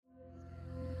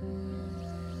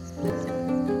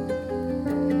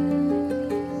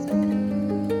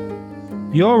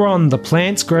You're on the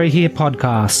Plants Grow Here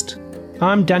podcast.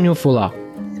 I'm Daniel Fuller.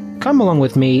 Come along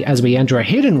with me as we enter a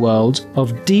hidden world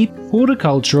of deep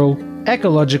horticultural,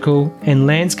 ecological, and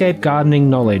landscape gardening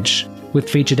knowledge with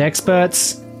featured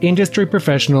experts, industry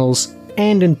professionals,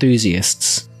 and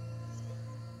enthusiasts.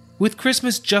 With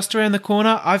Christmas just around the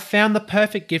corner, I've found the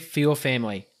perfect gift for your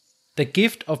family. The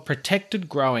gift of protected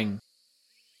growing.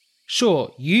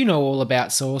 Sure, you know all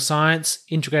about soil science,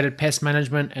 integrated pest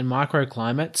management, and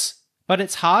microclimates, but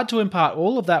it's hard to impart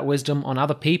all of that wisdom on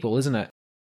other people, isn't it?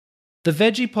 The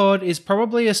Veggie-Pod is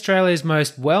probably Australia's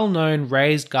most well-known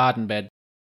raised garden bed.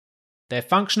 They're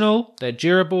functional, they're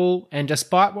durable, and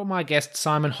despite what my guest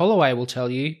Simon Holloway will tell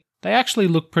you, they actually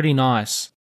look pretty nice.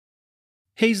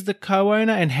 He's the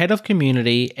co-owner and head of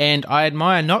community, and I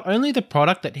admire not only the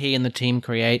product that he and the team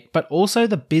create, but also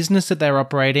the business that they're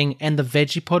operating and the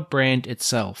Veggie-Pod brand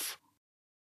itself.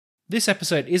 This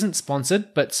episode isn't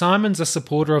sponsored, but Simon's a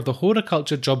supporter of the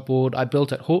horticulture job board I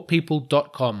built at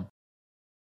hortpeople.com.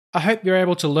 I hope you're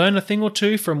able to learn a thing or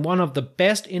two from one of the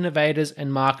best innovators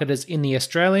and marketers in the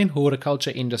Australian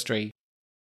horticulture industry.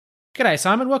 G'day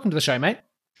Simon, welcome to the show, mate.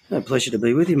 A pleasure to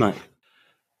be with you, mate.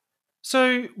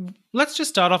 So let's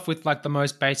just start off with the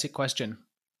most basic question.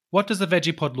 What does the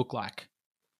Veggie-Pod look like?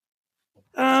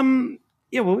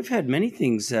 We've had many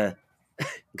things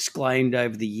exclaimed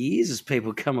over the years as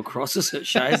people come across us. It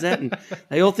shows that, and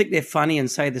they all think they're funny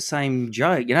and say the same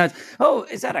joke. You know, oh,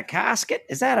 is that a casket?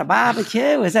 Is that a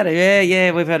barbecue? Is that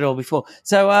yeah? We've had it all before.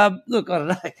 So look,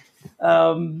 I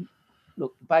don't know.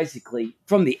 Basically,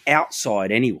 from the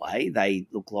outside anyway, they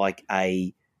look like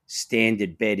a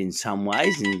standard bed in some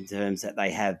ways, in terms that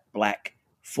they have black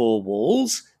four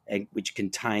walls which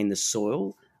contain the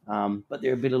soil, but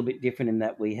they're a little bit different in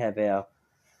that we have our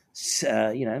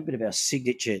a bit of our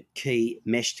signature key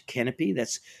meshed canopy.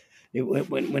 That's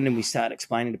when we start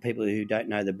explaining to people who don't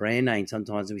know the brand name,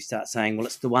 sometimes we start saying, well,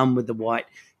 it's the one with the white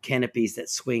canopies that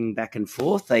swing back and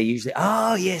forth. They usually,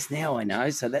 oh yes, now I know.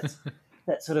 So that's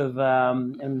that sort of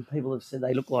and people have said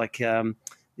they look like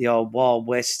the old Wild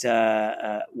West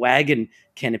wagon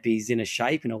canopies in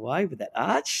a way with that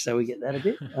arch. So we get that a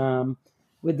bit.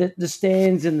 With the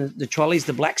stands and the trolleys,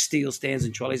 the black steel stands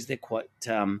and trolleys, they're quite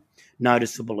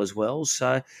noticeable as well.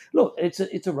 So, look,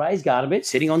 it's a raised garden bed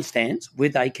sitting on stands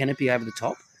with a canopy over the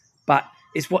top, but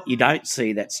it's what you don't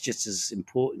see that's just as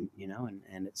important,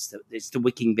 and it's the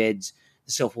wicking beds,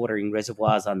 the self-watering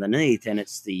reservoirs underneath, and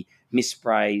it's the mist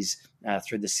sprays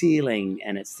through the ceiling,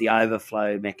 and it's the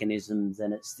overflow mechanisms,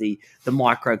 and it's the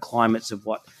microclimates of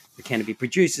what the canopy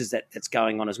produces that's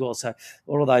going on as well. So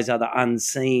all of those other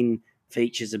unseen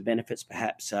features and benefits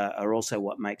perhaps are also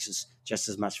what makes us just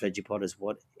as much Veggie-Pod as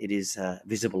what it is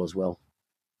visible as well.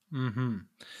 Mm-hmm.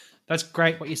 That's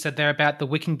great what you said there about the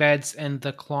wicking beds and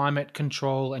the climate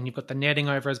control, and you've got the netting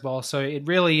over as well. So it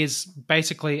really is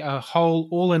basically a whole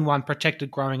all-in-one protected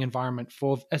growing environment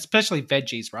for especially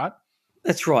veggies, right?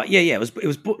 That's right. Yeah. It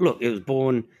was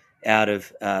born out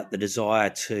of the desire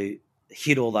to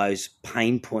hit all those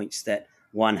pain points that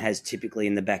one has typically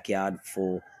in the backyard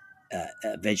for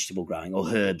vegetable growing or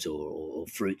herbs or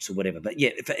fruits or whatever, but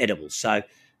yeah, for edibles. So,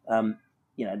 and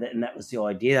that was the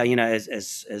idea.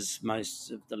 As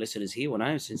most of the listeners here will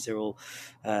know, since they're all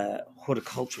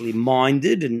horticulturally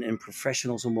minded and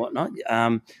professionals and whatnot,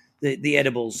 the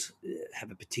edibles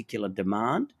have a particular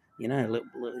demand.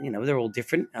 They're all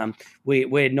different.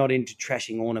 We're not into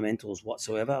trashing ornamentals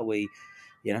whatsoever. We,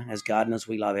 as gardeners,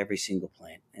 we love every single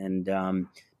plant, and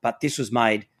but this was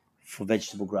made for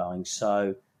vegetable growing.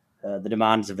 So the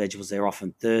demands of vegetables, they're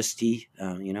often thirsty.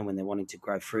 When they're wanting to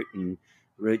grow fruit and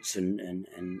roots and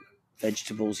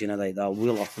vegetables, they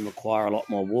will often require a lot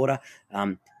more water.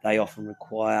 They often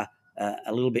require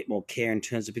a little bit more care in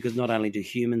terms of, because not only do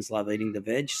humans love eating the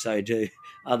veg, so do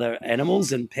other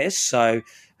animals and pests. So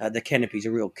the canopy is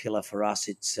a real killer for us.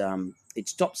 It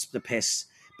stops the pests,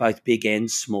 both big and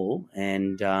small,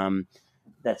 and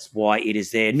that's why it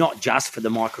is there, not just for the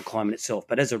microclimate itself,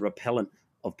 but as a repellent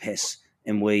of pests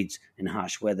and weeds and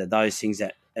harsh weather, those things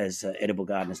that, as edible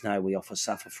gardeners know, we often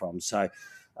suffer from. So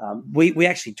we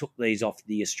actually took these off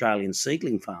the Australian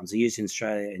seedling farms. They're used in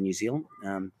Australia and New Zealand.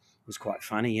 It was quite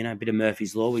funny, a bit of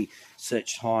Murphy's Law. We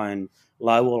searched high and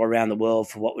low all around the world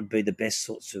for what would be the best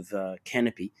sorts of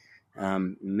canopy,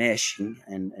 mesh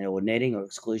or netting or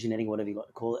exclusion netting, whatever you like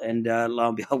to call it. And lo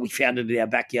and behold, we found it in our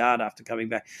backyard after coming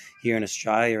back here in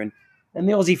Australia. And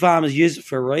the Aussie farmers use it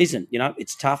for a reason.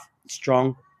 It's tough, it's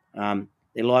strong.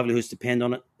 Their livelihoods depend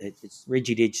on it. It's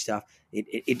rigid-edge stuff.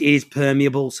 It is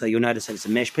permeable, so you'll notice that it's a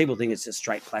mesh. People think it's a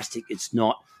straight plastic. It's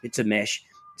not. It's a mesh.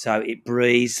 So it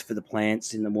breathes for the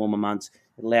plants in the warmer months.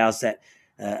 It allows that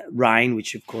rain,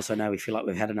 which of course I know we feel like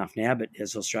we've had enough now, but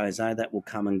as Australians know, that will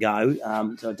come and go.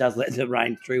 So it does let the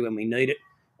rain through when we need it,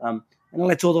 and it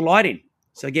lets all the light in.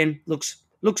 So again, looks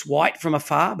white from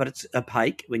afar, but it's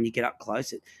opaque when you get up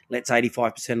close. It lets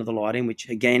 85% of the light in, which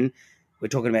again, we're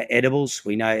talking about edibles.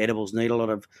 We know edibles need a lot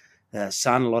of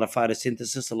sun, a lot of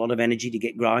photosynthesis, a lot of energy to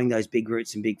get growing those big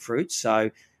roots and big fruits.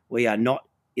 So we are not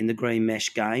in the green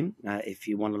mesh game. If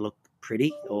you want to look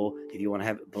pretty or if you want to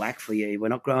have it black for you, we're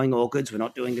not growing orchids. We're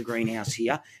not doing a greenhouse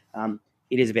here.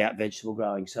 It is about vegetable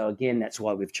growing. So again, that's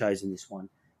why we've chosen this one.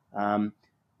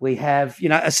 We have,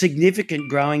 a significant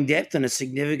growing depth and a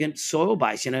significant soil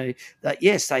base. That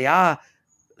yes, they are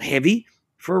heavy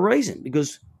for a reason,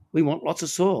 because we want lots of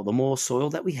soil. The more soil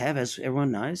that we have, as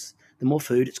everyone knows, the more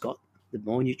food it's got, the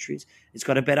more nutrients. It's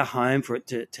got a better home for it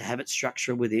to have its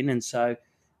structure within. And so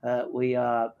we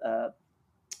are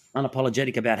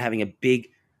unapologetic about having a big,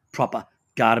 proper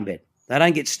garden bed. They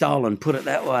don't get stolen, put it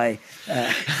that way.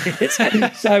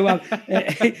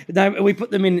 No, we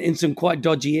put them in some quite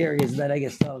dodgy areas, and they don't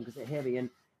get stolen because they're heavy. And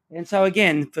so,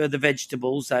 again, for the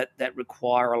vegetables that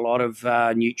require a lot of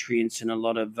nutrients and a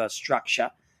lot of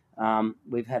structure,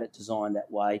 we've had it designed that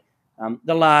way.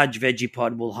 The large veggie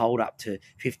pod will hold up to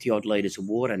 50-odd litres of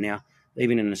water. Now,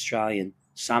 even in Australian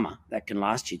summer, that can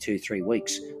last you 2-3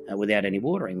 weeks without any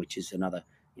watering, which is another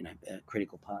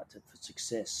critical part for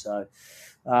success. So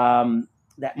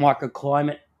that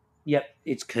microclimate, yep,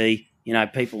 it's key.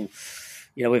 People,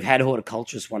 we've had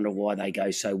horticulturists wonder why they go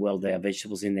so well. There are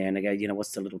vegetables in there, and they go,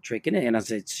 what's the little trick in it? And I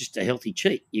said, it's just a healthy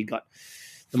cheat. You got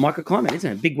the microclimate,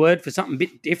 isn't it? A big word for something a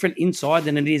bit different inside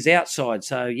than it is outside.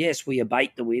 So yes, we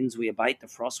abate the winds, we abate the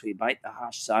frost, we abate the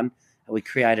harsh sun, and we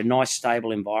create a nice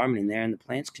stable environment in there, and the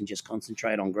plants can just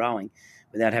concentrate on growing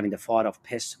without having to fight off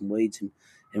pests and weeds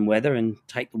and weather, and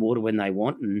take the water when they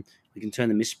want, and we can turn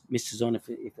the misters on if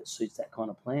it suits that kind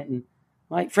of plant. And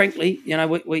mate, frankly,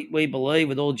 we believe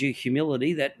with all due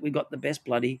humility that we've got the best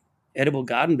bloody edible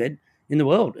garden bed in the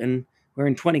world, and we're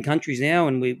in 20 countries now,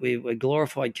 and we're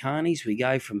glorified carnies. We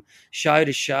go from show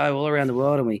to show all around the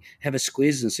world, and we have a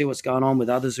squiz and see what's going on with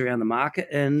others around the market.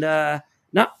 And I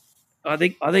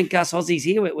think us Aussies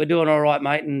here, we're doing all right,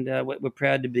 mate, and we're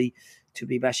proud to be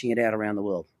bashing it out around the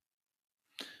world.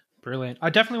 Brilliant. I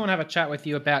definitely want to have a chat with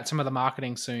you about some of the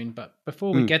marketing soon, but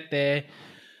before we get there,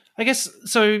 I guess,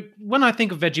 so when I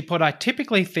think of Vegepod, I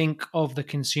typically think of the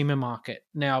consumer market.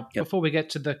 Now, Before we get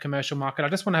to the commercial market, I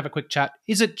just want to have a quick chat.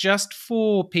 Is it just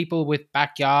for people with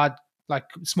backyard, like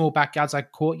small backyards,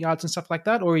 like courtyards and stuff like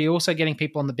that? Or are you also getting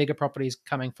people on the bigger properties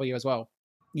coming for you as well?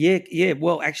 Yeah.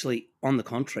 Well, actually, on the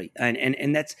contrary.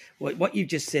 And that's what you've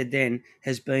just said then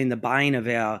has been the bane of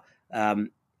our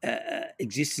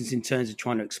existence in terms of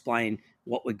trying to explain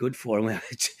what we're good for.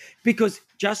 Because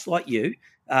just like you,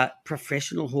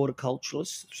 professional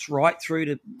horticulturalists, right through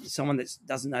to someone that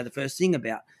doesn't know the first thing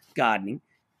about gardening,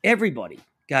 everybody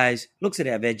looks at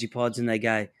our veggie pods and they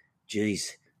go,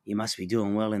 geez, you must be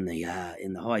doing well in the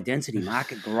high density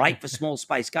market. Great for small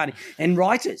space gardening. And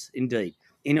writers, indeed.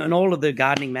 In all of the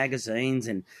gardening magazines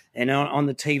and on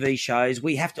the TV shows,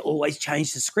 we have to always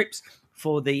change the scripts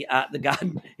for the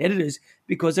garden editors,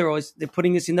 because they're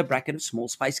putting us in the bracket of small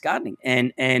space gardening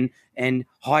and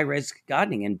high res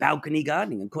gardening and balcony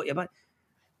gardening and courtyard. But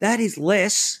that is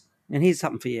less. And here's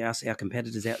something for you, our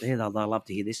competitors out there. They'll love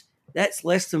to hear this. That's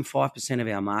less than 5% of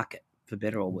our market, for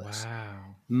better or worse.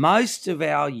 Wow. Most of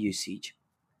our usage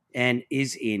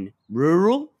is in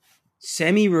rural,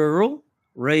 semi-rural,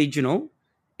 regional,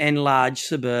 and large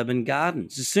suburban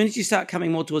gardens. As soon as you start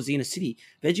coming more towards the inner city,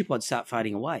 vegepods start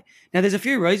fading away. Now, there's a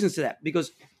few reasons to that,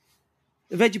 because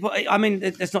the vegepod, I mean,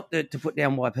 that's not to put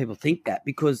down why people think that,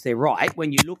 because they're right.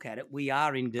 When you look at it, we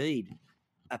are indeed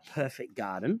a perfect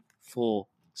garden for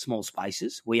small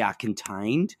spaces. We are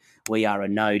contained. We are a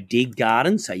no-dig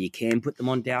garden, so you can put them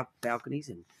on balconies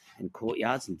and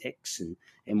courtyards and decks and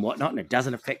whatnot, and it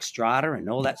doesn't affect strata and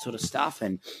all that sort of stuff.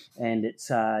 And it's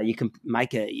you can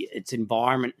make its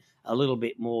environment a little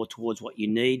bit more towards what you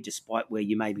need, despite where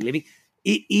you may be living.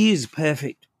 It is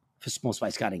perfect for small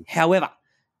space gardening. However,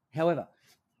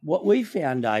 what we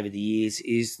found over the years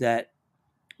is that,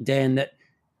 Dan, that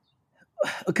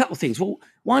a couple of things. Well,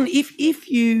 one, if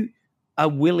you are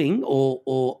willing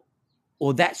or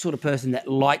that sort of person that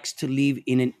likes to live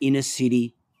in an inner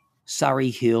city, Surrey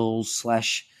Hills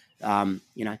 /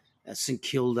 St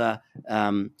Kilda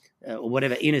or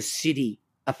whatever inner city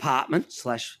apartment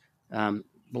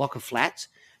 / block of flats,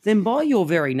 then by your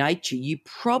very nature, you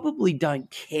probably don't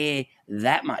care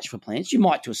that much for plants. You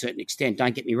might to a certain extent,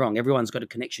 don't get me wrong. Everyone's got a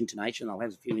connection to nature and they'll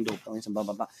have a few indoor plants and blah,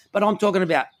 blah, blah. But I'm talking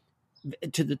about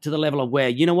to the level of where,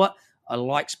 you know what, I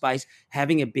like space.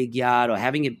 Having a big yard or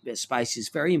having a space is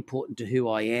very important to who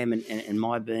I am and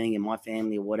my being and my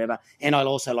family or whatever. And I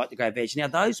also like to grow veg. Now,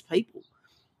 those people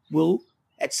will,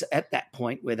 at that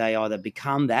point where they either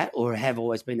become that or have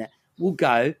always been that, will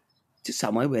go to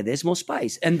somewhere where there's more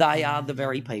space. And they are the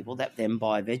very people that then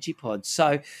buy veggie pods.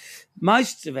 So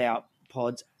most of our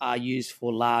pods are used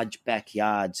for large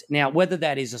backyards. Now, whether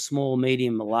that is a small,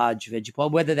 medium, or large veggie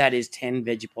pod, whether that is 10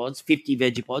 veggie pods, 50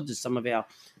 veggie pods, as some of our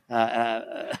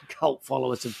cult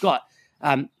followers have got,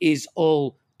 is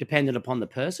all dependent upon the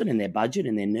person and their budget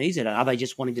and their needs. And are they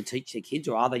just wanting to teach their kids,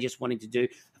 or are they just wanting to do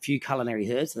a few culinary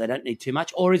herbs so they don't need too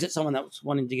much? Or is it someone that's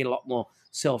wanting to get a lot more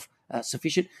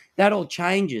self-sufficient? That all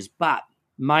changes, but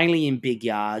mainly in big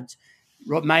yards.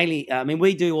 Mainly, I mean,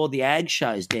 we do all the ag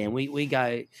shows, Dan. We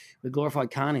go with Glorified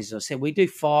Carnies, as I said. We do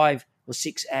 5 or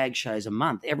 6 ag shows a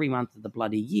month, every month of the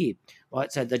bloody year,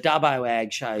 right? So the Dubbo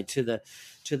ag show, to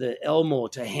the Elmore,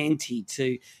 to Henty,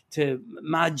 to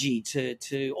Mudgee,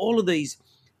 to all of these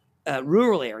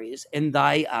rural areas, and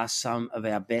they are some of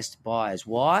our best buyers.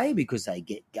 Why? Because they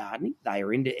get gardening, they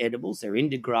are into edibles, they're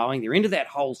into growing, they're into that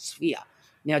whole sphere.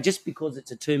 Now, just because it's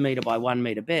a 2 metre by 1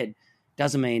 metre bed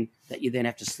doesn't mean that you then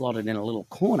have to slot it in a little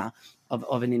corner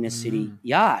of an inner city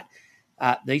yard.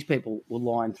 These people will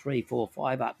line 3, 4,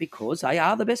 5 up because they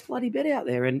are the best bloody bed out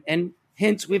there. And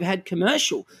hence we've had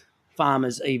commercial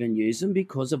farmers even use them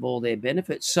because of all their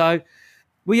benefits. So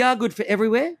we are good for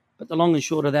everywhere, but the long and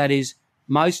short of that is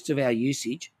most of our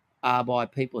usage are by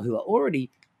people who are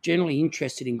already generally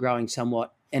interested in growing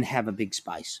somewhat and have a big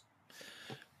space.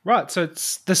 Right, so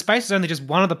the space is only just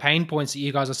one of the pain points that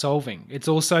you guys are solving. It's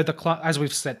also, as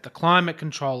we've said, the climate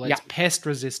control, it's pest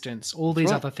resistance, all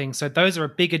these other things. So those are a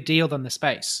bigger deal than the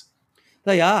space.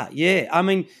 They are, yeah. I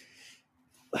mean,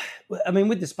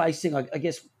 with the space thing, I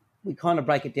guess we kind of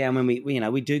break it down when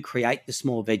we do create the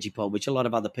small veggie pod, which a lot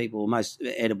of other people, most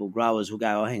edible growers, will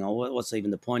go, oh, hang on, what's even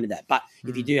the point of that? But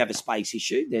if you do have a space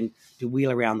issue, then to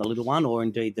wheel around the little one, or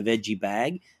indeed the veggie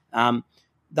bag,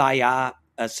 they are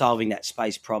solving that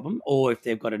space problem. Or if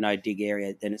they've got a no dig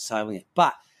area, then it's solving it.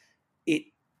 But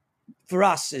for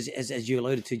us, as you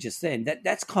alluded to just then,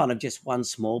 that's kind of just one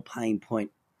small pain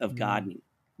point of gardening.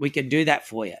 We can do that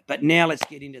for you. But now let's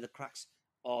get into the crux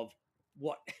of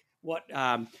what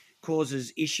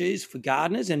causes issues for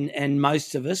gardeners, and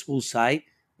most of us will say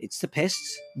it's the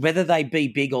pests, whether they be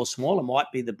big or small. It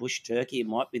might be the bush turkey, it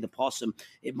might be the possum,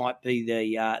 it might be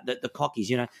the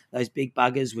cockies, those big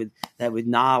buggers with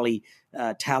gnarly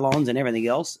talons and everything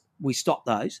else. We stop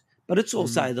those. But it's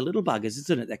also the little buggers,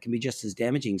 isn't it, that can be just as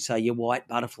damaging. So your white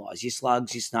butterflies, your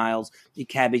slugs, your snails, your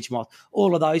cabbage moth,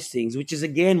 all of those things, which is,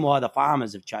 again, why the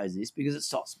farmers have chosen this, because it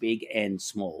stops big and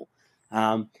small.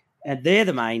 And they're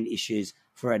the main issues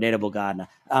for an edible gardener.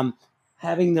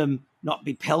 Having them not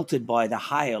be pelted by the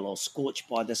hail or scorched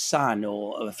by the sun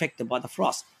or affected by the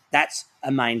frost, that's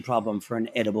a main problem for an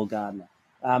edible gardener.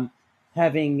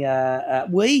 Having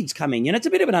weeds come in, it's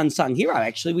a bit of an unsung hero,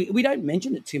 actually. We don't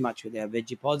mention it too much with our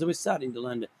veggie pods, and we're starting to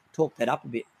learn to talk that up a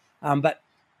bit. But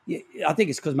I think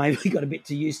it's because maybe we got a bit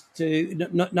too used to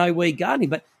no weed gardening.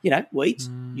 But, weeds,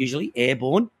 usually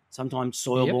airborne, sometimes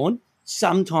soil-borne,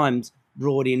 sometimes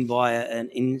brought in by an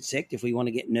insect if we want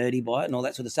to get nerdy by it and all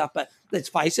that sort of stuff. But let's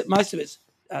face it, most of it's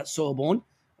soil-borne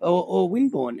or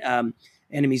wind-borne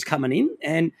enemies coming in.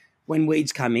 And when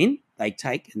weeds come in, they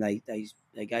take and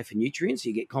they go for nutrients.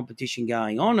 You get competition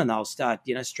going on, and they'll start,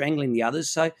 strangling the others.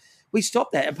 So we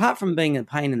stop that. Apart from being a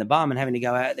pain in the bum and having to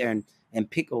go out there and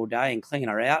pick all day and clean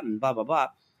her out and blah, blah,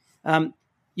 blah,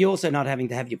 you're also not having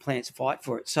to have your plants fight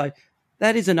for it. So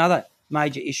that is another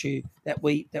major issue that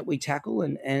we tackle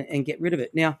and get rid of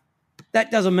it. Now,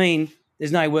 that doesn't mean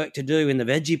there's no work to do in the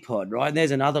veggie pod, right? And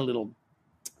there's another little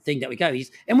thing that we go,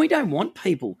 and we don't want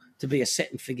people to be a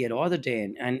set and forget either,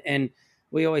 Dan. And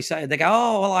we always say, they go,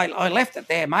 oh, well, I left it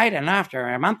there, mate, and after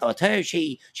a month or two,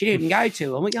 she didn't go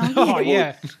to. And we go,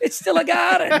 yeah, it's still a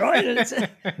garden, right?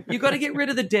 You've got to get rid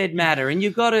of the dead matter, and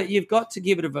you've got to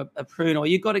give it a prune, or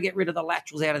you've got to get rid of the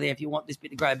laterals out of there if you want this bit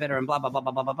to grow better, and blah, blah, blah,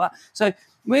 blah, blah, blah, blah. So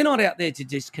we're not out there to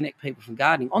disconnect people from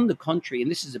gardening. On the contrary, and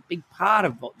this is a big part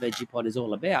of what VeggiePod is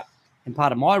all about, and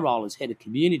part of my role as head of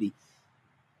community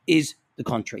is the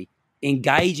contrary,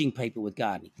 engaging people with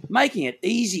gardening, making it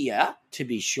easier, to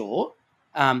be sure,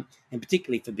 and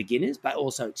particularly for beginners, but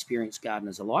also experienced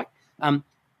gardeners alike,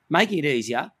 making it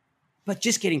easier, but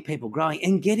just getting people growing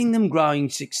and getting them growing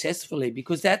successfully,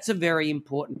 because that's a very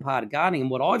important part of gardening. And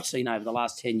what I've seen over the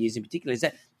last 10 years in particular is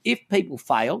that if people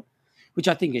fail, which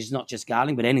I think is not just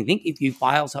gardening, but anything, if you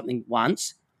fail something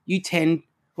once, you tend,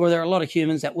 or there are a lot of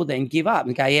humans that will then give up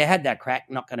and go, yeah, had that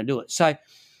crack, not going to do it. So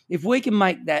if we can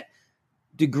make that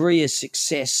degree of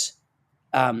success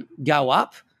go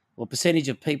up, or percentage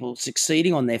of people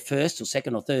succeeding on their first or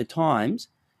second or third times,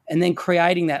 and then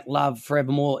creating that love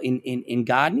forevermore in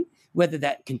gardening, whether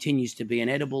that continues to be an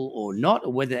edible or not,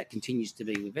 or whether that continues to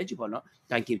be with vegetable or not,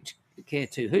 don't care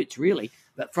two hoots, really.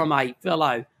 But from a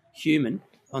fellow human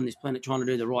on this planet trying to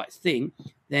do the right thing,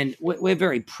 then we're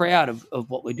very proud of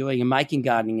what we're doing and making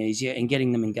gardening easier and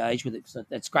getting them engaged with it. So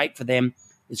that's great for them,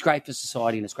 it's great for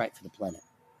society, and it's great for the planet.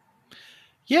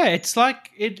 Yeah, it's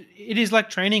like it is like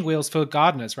training wheels for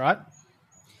gardeners, right?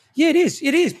 Yeah, it is.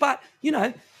 It is. But,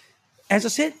 as I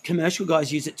said, commercial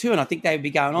guys use it too, and I think they would be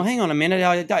going, "Oh, hang on a minute,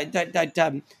 don't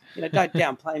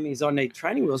downplay me as I need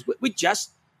training wheels." We're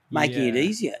just making it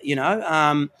easier,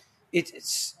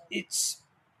 It's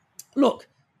look,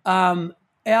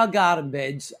 our garden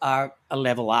beds are a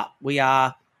level up. We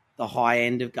are the high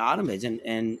end of garden beds, and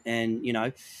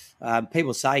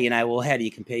people say, well, how do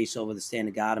you compare yourself with a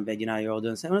standard garden bed? You're all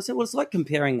doing the same. And I said, well, it's like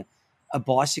comparing a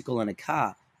bicycle and a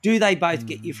car. Do they both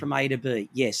get you from A to B?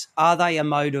 Yes. Are they a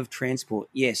mode of transport?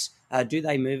 Yes. Do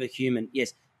they move a human?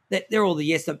 Yes. They're all the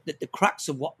yes. The crux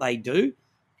of what they do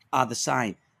are the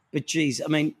same. But geez, I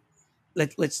mean,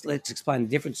 let's explain the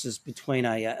differences between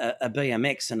a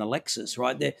BMX and a Lexus,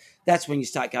 right? That's when you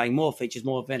start going more features,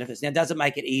 more benefits. Now, does it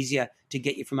make it easier to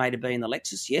get you from A to B in the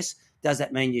Lexus? Yes. Does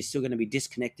that mean you're still going to be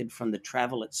disconnected from the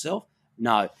travel itself?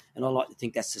 No. And I like to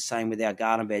think that's the same with our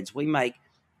garden beds. We make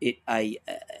it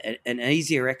an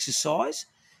easier exercise.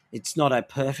 It's not a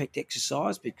perfect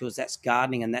exercise because that's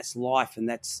gardening and that's life, and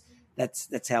that's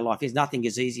how life is. Nothing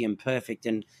is easy and perfect,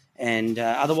 and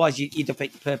otherwise you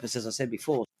defeat the purpose, as I said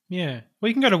before. Yeah. Well,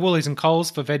 you can go to Woolies and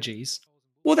Coles for veggies.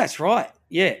 Well, that's right.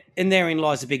 Yeah. And therein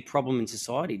lies a big problem in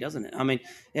society, doesn't it? I mean,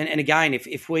 and again,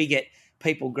 if we get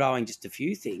people growing just a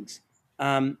few things,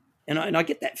 and I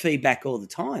get that feedback all the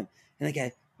time, and they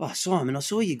go, "Oh, Simon, I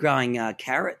saw you growing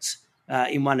carrots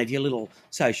in one of your little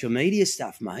social media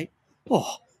stuff, mate.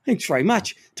 Oh, thanks very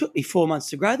much. Took me 4 months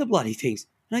to grow the bloody things."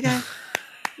 And I go,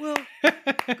 well,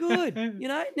 good.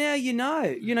 Now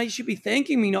you should be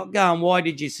thanking me, not going, "Why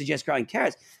did you suggest growing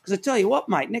carrots?" Because I tell you what,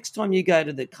 mate, next time you go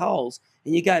to the Coles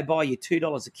and you go buy your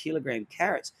 $2 a kilogram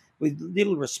carrots, with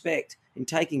little respect and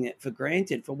taking it for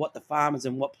granted for what the farmers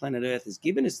and what planet Earth has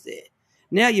given us there,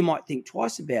 now you might think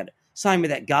twice about it. Same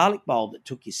with that garlic bulb that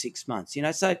took you 6 months.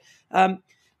 So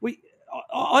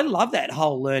I love that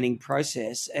whole learning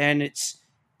process, and it's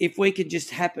if we could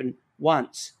just happen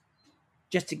once,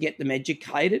 just to get them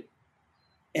educated,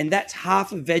 and that's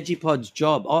half of Vegepod's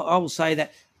job. I will say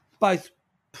that both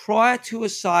prior to a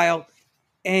sale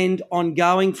and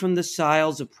ongoing from the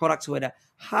sales of products or whatever,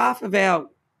 half of our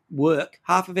work,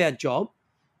 half of our job,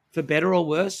 for better or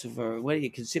worse, for whether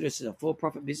you consider this as a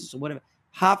for-profit business or whatever,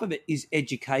 half of it is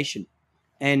education,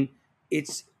 and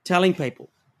it's telling people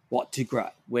what to grow,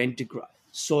 when to grow,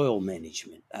 soil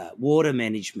management, water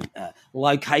management,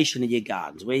 location of your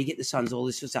gardens, where you get the suns, all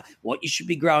this sort of stuff, what you should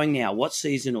be growing now, what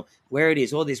seasonal, where it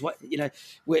is, all this,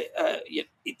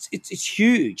 it's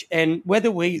huge. And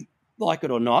whether we like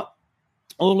it or not,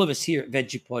 all of us here at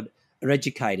Vegepod are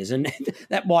educators, and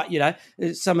that might,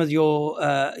 some of your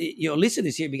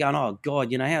listeners here be going, "Oh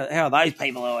God, how are those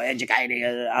people who are educating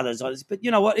others?" But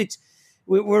you know what?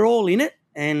 We're all in it.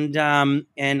 And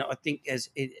I think as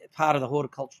part of the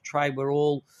horticulture trade, we're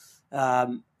all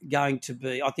going to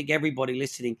be, I think everybody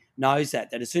listening knows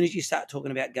that as soon as you start talking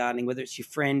about gardening, whether it's your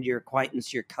friend, your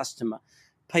acquaintance, your customer,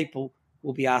 people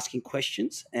will be asking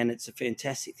questions, and it's a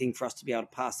fantastic thing for us to be able to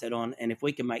pass that on. And if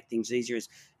we can make things easier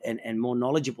and more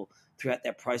knowledgeable throughout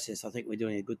that process, I think we're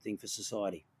doing a good thing for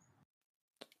society.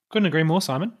 Couldn't agree more,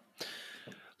 Simon.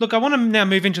 Look, I want to now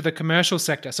move into the commercial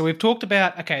sector. So we've talked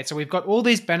about, so we've got all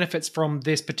these benefits from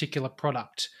this particular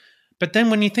product. But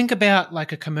then when you think about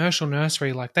like a commercial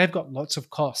nursery, like they've got lots of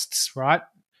costs, right?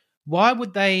 Why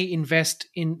would they invest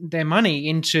in their money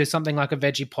into something like a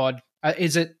Vegepod?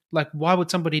 Is it like, why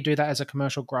would somebody do that as a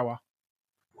commercial grower?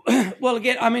 Well,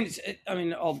 again,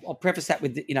 I'll preface that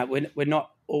with, we're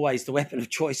not always the weapon of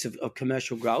choice of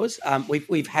commercial growers.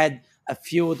 We've had a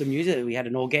few of them use it. We had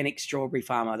an organic strawberry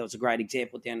farmer. That was a great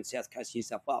example down in the south coast of New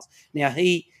South Wales. Now,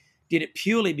 he did it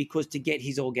purely because to get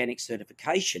his organic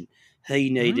certification, he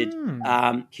needed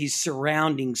his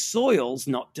surrounding soils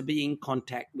not to be in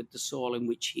contact with the soil in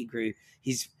which he grew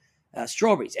his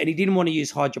strawberries. And he didn't want to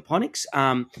use hydroponics.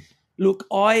 Look,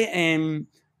 I am...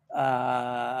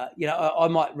 I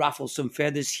might ruffle some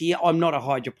feathers here. I'm not a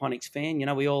hydroponics fan.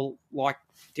 We all like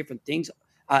different things.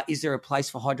 Is there a place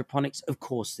for hydroponics? Of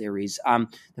course there is.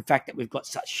 The fact that we've got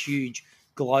such huge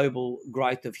global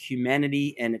growth of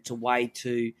humanity, and it's a way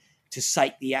to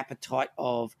sate the appetite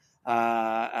of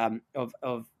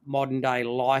of modern day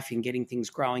life in getting things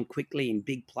growing quickly in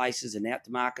big places and out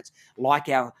to markets, like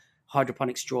our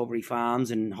hydroponic strawberry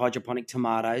farms and hydroponic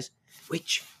tomatoes,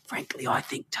 which frankly I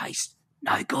think taste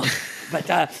no good. But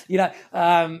to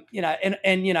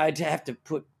have to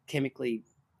put chemically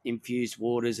infused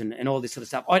waters and all this sort of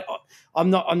stuff. I'm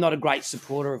not a great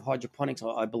supporter of hydroponics.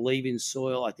 I believe in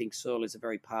soil. I think soil is a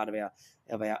very part of our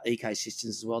ecosystems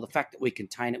as well. The fact that we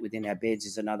contain it within our beds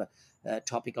is another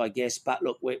topic, I guess. But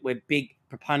look, we're big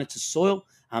proponents of soil.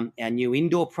 Our new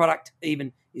indoor product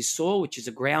even is soil, which is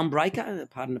a groundbreaker,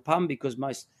 pardon the pun, because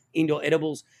most indoor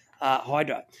edibles are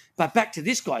hydro. But back to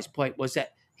this guy's point was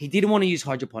that he didn't want to use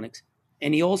hydroponics,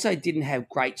 and he also didn't have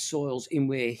great soils in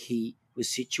where he was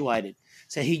situated.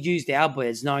 So he used our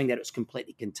beds knowing that it was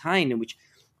completely contained, and which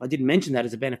I didn't mention that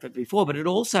as a benefit before, but it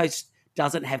also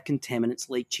doesn't have contaminants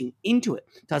leaching into it.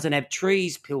 It doesn't have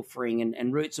trees pilfering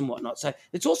and roots and whatnot. So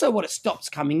it's also what it stops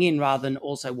coming in rather than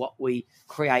also what we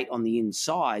create on the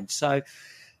inside. So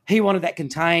he wanted that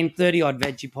contained, 30-odd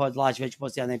veggie pods, large veggie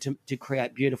pods down there to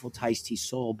create beautiful, tasty,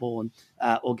 soil-born,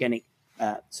 organic,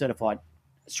 certified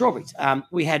strawberries.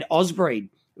 We had Osbreed,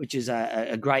 which is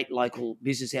a great local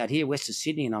business out here, west of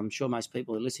Sydney, and I'm sure most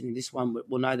people who are listening to this one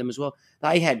will know them as well.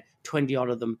 They had 20-odd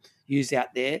of them used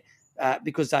out there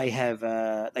because they have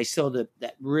they sell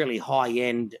that really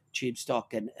high-end tube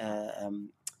stock and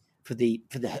for the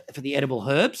edible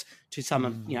herbs to some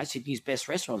of Sydney's best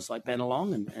restaurants like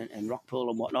Bennelong and Rockpool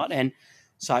and whatnot. And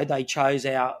so they chose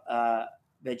our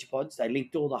Vegipods. They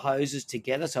linked all the hoses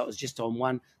together, so it was just on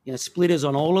one, splitters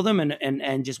on all of them,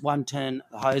 and just one turn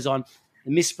the hose on. The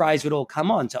mist sprays would all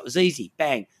come on, so it was easy.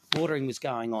 Bang, watering was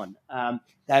going on.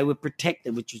 They were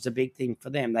protected, which was a big thing for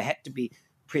them. They had to be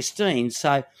pristine.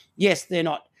 So, yes, they're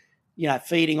not,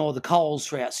 feeding all the coals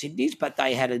throughout Sydney's, but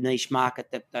they had a niche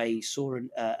market that they saw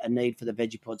a need for the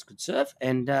Vegipods could serve,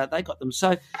 and they got them.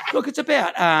 So, look, it's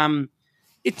about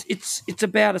it's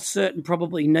about a certain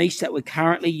probably niche that we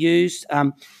currently use.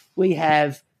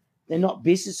 They're not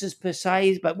businesses per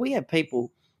se, but we have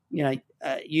people,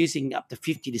 using up to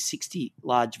 50 to 60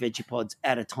 large Vegipods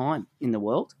at a time in the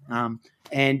world.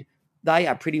 And they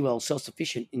are pretty well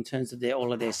self-sufficient in terms of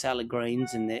all of their salad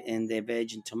greens and their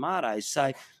veg and tomatoes.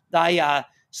 So they are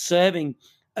serving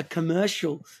a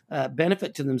commercial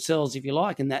benefit to themselves, if you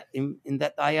like, in that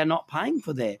they are not paying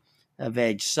for their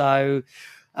veg. So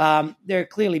there are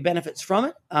clearly benefits from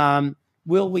it.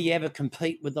 Will we ever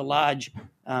compete with the large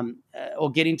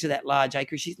or get into that large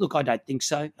acreage? Look, I don't think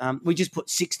so. We just put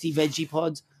 60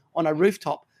 Vegipods on a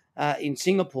rooftop in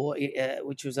Singapore,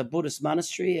 which was a Buddhist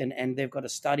monastery, and they've got a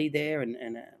study there and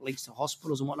links to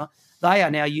hospitals and whatnot. They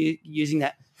are now using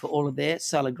that for all of their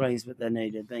salad greens, but they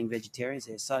need being vegetarians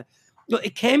there. So look,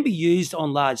 it can be used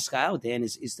on large scale, Dan,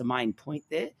 is the main point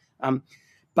there.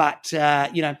 But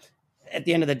at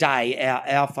the end of the day,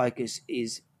 our focus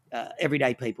is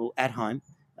everyday people at home,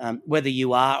 whether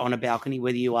you are on a balcony,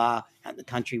 whether you are out in the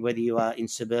country, whether you are in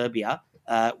suburbia,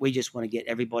 we just want to get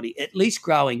everybody at least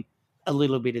growing a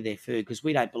little bit of their food, because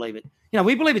we don't believe it.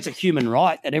 We believe it's a human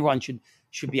right that everyone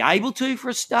should be able to for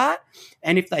a start.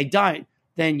 And if they don't,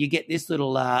 then you get this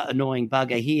little annoying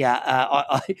bugger here.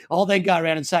 I'll then go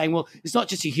around and saying, well, it's not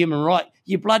just a human right.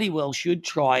 You bloody well should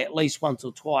try at least once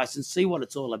or twice and see what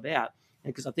it's all about,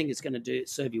 because I think it's going to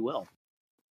serve you well.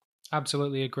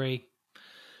 Absolutely agree.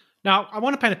 Now, I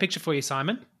want to paint a picture for you,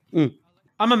 Simon. Mm.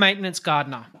 I'm a maintenance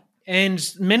gardener,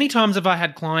 and many times have I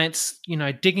had clients,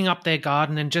 digging up their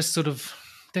garden and just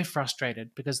they're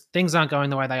frustrated because things aren't going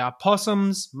the way they are.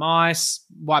 Possums, mice,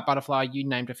 white butterfly, you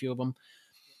named a few of them.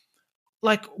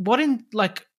 I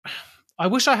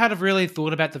wish I had have really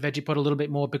thought about the Vegipod a little bit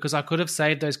more, because I could have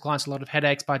saved those clients a lot of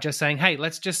headaches by just saying, hey,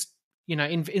 let's just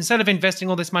instead of investing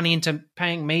all this money into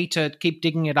paying me to keep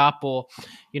digging it up or,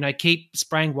 keep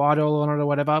spraying white oil on it or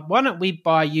whatever, why don't we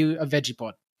buy you a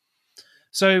Vegipod?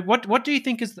 So what do you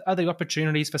think are the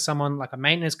opportunities for someone like a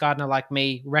maintenance gardener like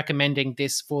me recommending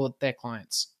this for their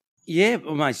clients? Yeah,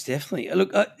 well, most definitely.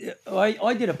 Look,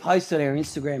 I did a post on our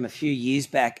Instagram a few years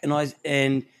back, and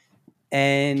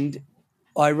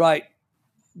I wrote,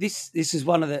 this is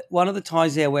one of the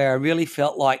times there where I really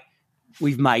felt like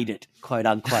we've made it, quote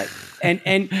unquote.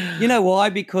 and you know why?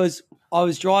 Because I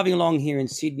was driving along here in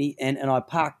Sydney and I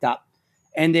parked up,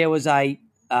 and there was a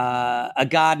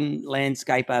garden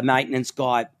landscaper maintenance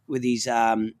guy with his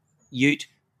ute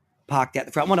parked out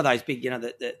the front. One of those big,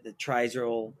 the trays are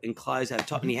all enclosed at the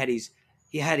top, and he had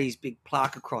his big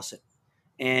plaque across it,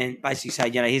 and basically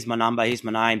said, here's my number, here's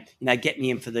my name, get me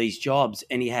in for these jobs.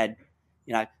 And he had,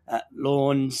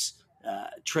 lawns,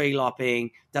 tree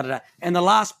lopping, and the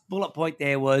last bullet point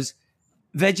there was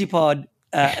Vegipod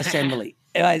assembly.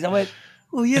 Anyways, I went,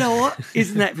 Well, you know what?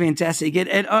 Isn't that fantastic?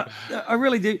 And I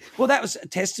really do. Well, that was a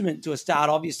testament to a start,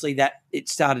 obviously, that it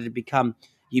started to become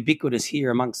ubiquitous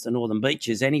here amongst the Northern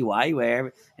Beaches anyway,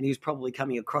 and he was probably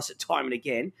coming across it time and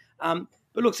again.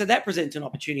 But look, so that presents an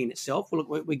opportunity in itself. Well,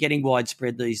 look, we're getting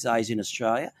widespread these days in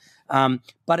Australia,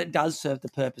 but it does serve the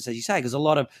purpose, as you say, because a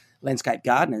lot of landscape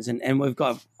gardeners, and we've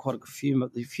got quite a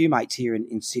few mates here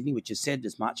in Sydney, which has said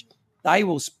as much, they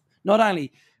will not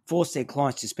only force their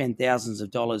clients to spend thousands of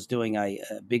dollars doing a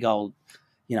big old,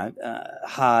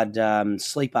 hard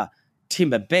sleeper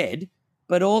timber bed,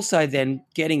 but also then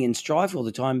getting in strife all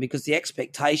the time because the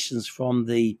expectations from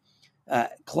the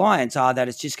clients are that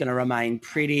it's just going to remain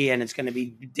pretty and it's going to be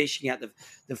dishing out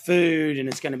the food and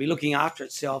it's going to be looking after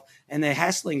itself. And they're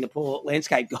hassling the poor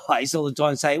landscape guys all the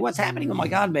time saying, what's happening on my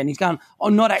garden bed? And he's going,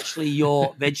 I'm not actually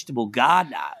your vegetable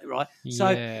gardener, right?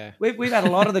 So we've had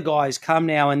a lot of the guys come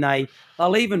now and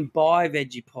they'll even buy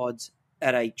veggie pods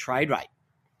at a trade rate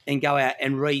and go out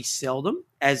and resell them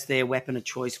as their weapon of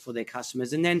choice for their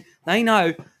customers. And then they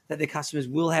know that their customers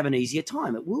will have an easier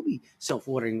time. It will be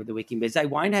self-watering with the wicking beds. They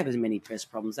won't have as many pest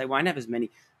problems. They won't have as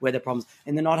many weather problems.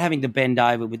 And they're not having to bend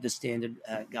over with the standard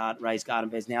raised garden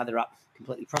beds. Now they're up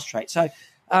completely prostrate. So,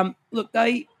 look,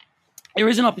 there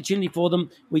is an opportunity for them.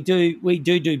 We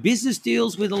do business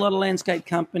deals with a lot of landscape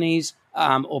companies,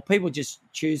 or people just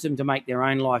choose them to make their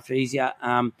own life easier.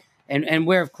 And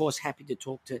we're, of course, happy to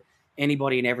talk to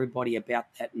anybody and everybody about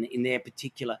that in their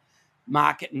particular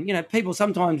market. And, people,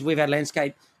 sometimes we've had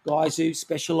landscape guys who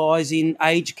specialise in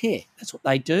aged care. That's what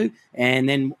they do. And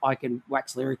then I can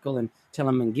wax lyrical and tell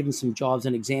them and give them some jobs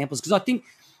and examples. Because I think,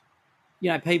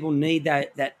 people need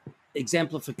that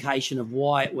exemplification of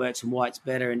why it works and why it's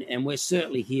better. And we're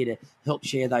certainly here to help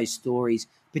share those stories,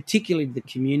 particularly the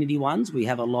community ones. We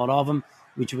have a lot of them,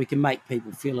 which we can make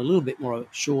people feel a little bit more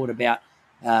assured about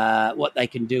what they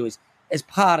can do as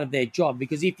part of their job,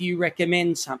 because if you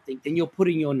recommend something, then you're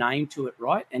putting your name to it,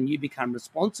 right? And you become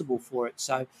responsible for it.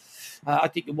 So I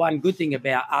think the one good thing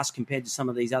about us compared to some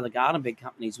of these other garden bed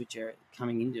companies which are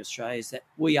coming into Australia is that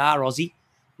we are Aussie.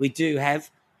 We do have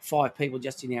 5 people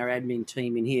just in our admin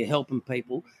team in here helping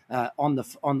people on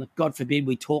the God forbid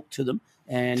we talk to them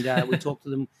and we talk to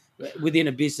them within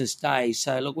a business day.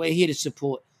 So look, we're here to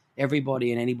support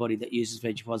everybody and anybody that uses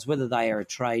VeggiePods, whether they are a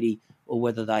tradie or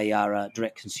whether they are a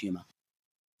direct consumer.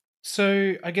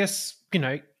 So I guess,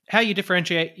 how you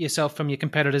differentiate yourself from your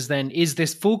competitors then is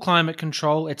this full climate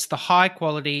control, it's the high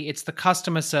quality, it's the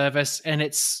customer service, and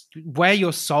it's where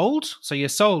you're sold. So you're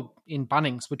sold in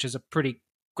Bunnings, which is a pretty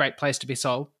great place to be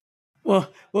sold.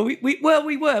 Well, we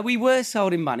were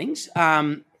sold in Bunnings,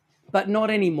 but not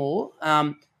anymore.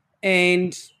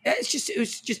 And it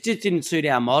just didn't suit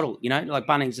our model, like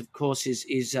Bunnings, of course,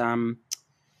 is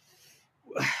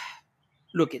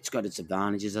look, it's got its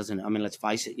advantages, doesn't it? I mean, let's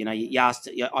face it.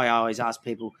 I always ask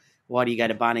people, why do you go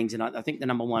to Bunnings? And I think the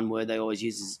number one word they always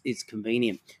use is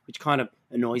convenient, which kind of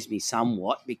annoys me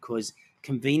somewhat because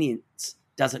convenience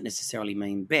doesn't necessarily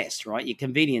mean best, right? Your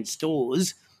convenience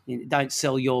stores don't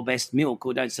sell your best milk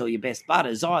or don't sell your best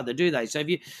butters either, do they? So if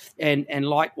you and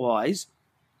likewise,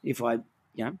 if I,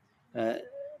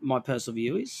 my personal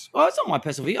view is, it's not my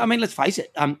personal view. I mean, let's face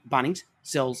it, Bunnings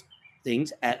sells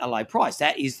things at a low price.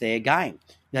 That is their game.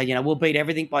 Now, we'll beat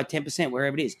everything by 10%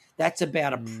 wherever it is. That's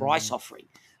about a price offering.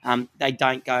 They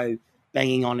don't go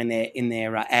banging on in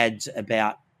their ads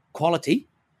about quality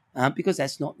because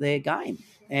that's not their game.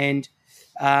 And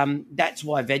that's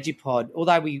why VeggiePod,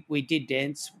 although we did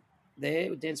dance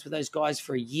there, we danced with those guys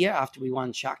for a year after we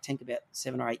won Shark Tank about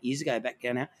 7 or 8 years ago back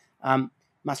down now,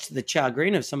 much to the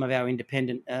chagrin of some of our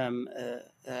independent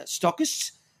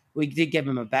stockists. We did give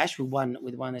them a bash with one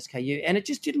SKU, and it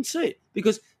just didn't suit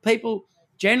because people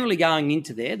generally going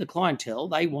into there, the clientele,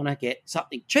 they want to get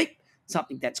something cheap,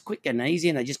 something that's quick and easy,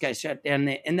 and they just go straight down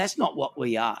there. And that's not what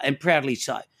we are, and proudly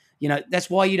so. That's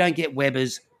why you don't get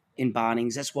Weber's in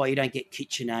Bunnings. That's why you don't get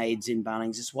KitchenAids in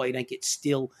Bunnings. That's why you don't get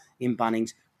Still in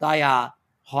Bunnings. They are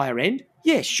higher end.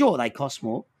 Yeah, sure, they cost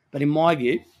more, but in my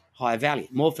view, higher value,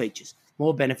 more features,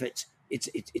 more benefits.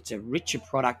 It's a richer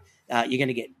product. You're going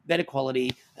to get better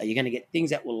quality. You're going to get things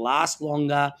that will last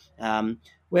longer,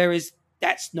 whereas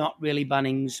that's not really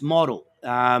Bunnings' model.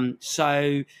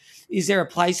 So is there a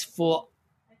place for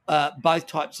both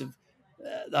types of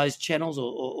those channels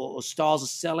or styles of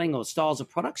selling or styles of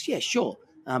products? Yeah, sure.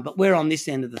 But we're on this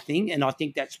end of the thing, and I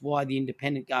think that's why the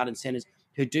independent garden centres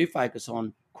who do focus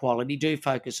on quality do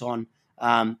focus on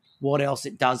what else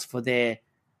it does for their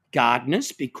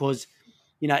gardeners, because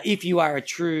if you are a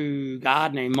true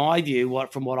gardener, in my view,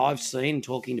 from what I've seen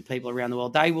talking to people around the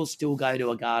world, they will still go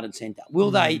to a garden centre. Will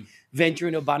they venture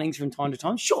into Bunnings from time to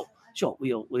time? Sure. Sure,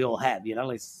 we all have,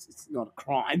 it's not a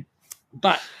crime.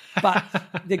 But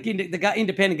the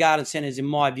independent garden centres, in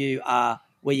my view, are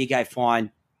where you go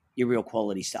find your real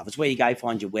quality stuff. It's where you go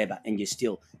find your Weber and your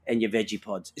Still and your veggie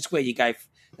pods. It's where you go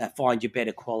find your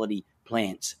better quality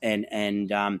plants, and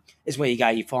it's where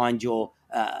you find your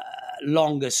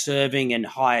longer serving and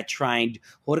higher trained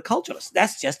horticulturalists.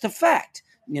 That's just a fact.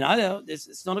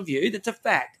 It's not a view, that's a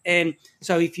fact. And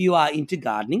so if you are into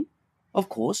gardening, of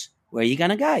course, where are you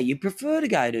going to go? You prefer to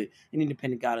go to an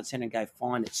independent garden centre and go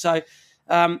find it. So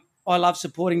I love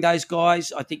supporting those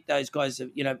guys. I think those guys have,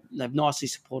 they've nicely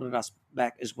supported us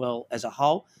back as well as a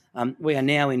whole. We are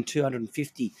now in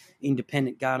 250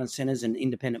 independent garden centres and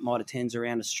independent Mitre 10s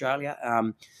around Australia.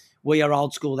 We are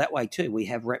old school that way too. We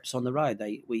have reps on the road.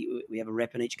 We have a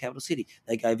rep in each capital city.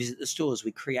 They go visit the stores.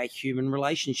 We create human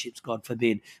relationships, God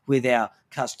forbid, with our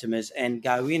customers and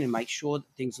go in and make sure that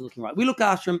things are looking right. We look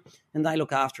after them and they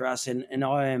look after us. And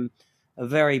I am a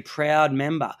very proud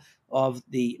member of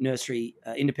the nursery,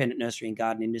 independent nursery and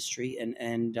garden industry.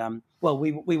 And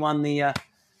we won the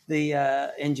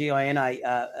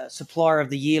NGINA Supplier of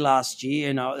the Year last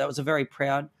year. And that was a very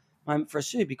proud moment for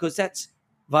us too, because that's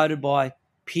voted by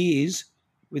peers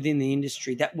within the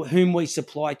industry whom we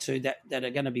supply to that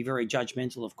are going to be very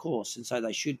judgmental, of course, and so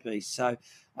they should be. So,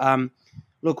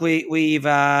 look, we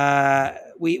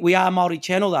are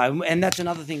multi-channel though, and that's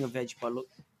another thing of VegPod. Look,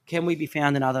 can we be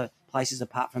found in other places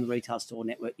apart from the retail store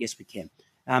network? Yes, we can.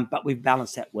 But we've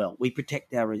balanced that well. We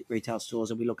protect our retail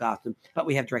stores and we look after them, but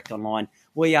we have direct online.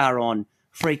 We are on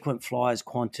frequent flyers,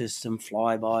 Qantas and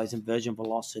Flybys and Virgin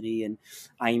Velocity and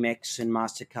Amex and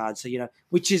MasterCard. So,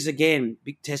 which is, again,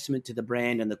 big testament to the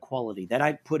brand and the quality. They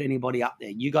don't put anybody up there.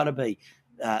 You got to be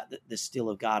the Still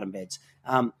of Garden Beds.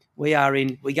 We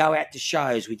go out to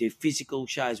shows. We do physical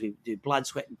shows. We do blood,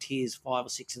 sweat and tears, 5 or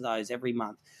 6 of those every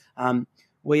month.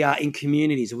 We are in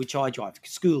communities, which I drive,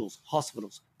 schools,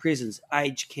 hospitals, prisons,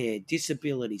 aged care,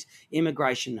 disabilities,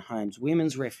 immigration homes,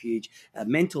 women's refuge,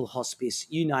 mental hospice,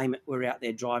 you name it. We're out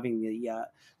there driving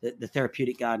the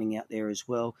therapeutic gardening out there as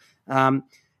well. We're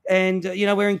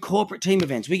in corporate team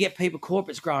events. We get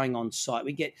corporates growing on site.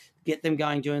 We get them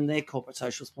going during their corporate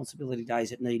social responsibility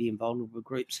days at needy and vulnerable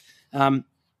groups. We're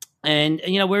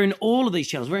in all of these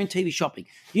channels. We're in TV shopping,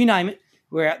 you name it.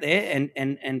 We're out there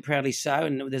and proudly so.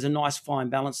 And there's a nice fine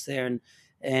balance there. And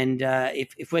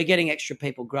if we're getting extra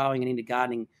people growing and into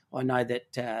gardening, I know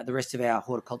that the rest of our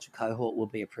horticulture cohort will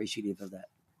be appreciative of that.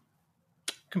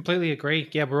 Completely agree.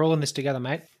 Yeah, we're all in this together,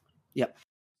 mate. Yep.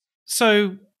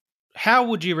 So how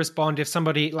would you respond if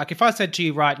somebody, like if I said to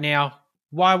you right now,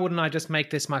 why wouldn't I just make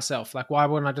this myself? Like, why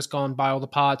wouldn't I just go and buy all the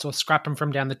parts or scrap them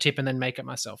from down the tip and then make it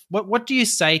myself? What do you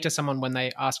say to someone when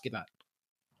they ask you that?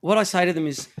 What I say to them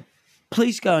is,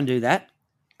 please go and do that.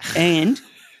 And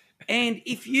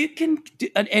if you can do,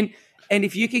 and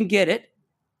if you can get it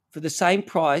for the same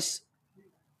price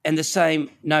and the same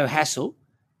no hassle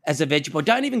as a vegetable,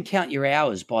 don't even count your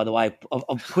hours, by the way,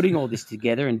 of putting all this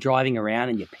together and driving around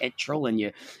and your petrol and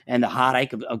the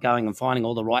heartache of going and finding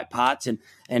all the right parts and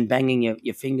banging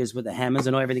your fingers with the hammers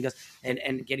and everything else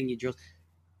and getting your drills.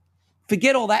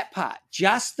 Forget all that part.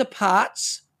 Just the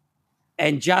parts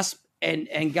and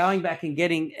going back and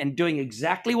getting and doing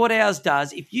exactly what ours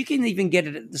does. If you can even get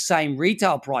it at the same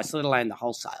retail price, let alone the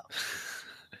wholesale,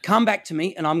 come back to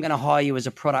me and I'm going to hire you as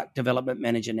a product development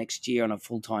manager next year on a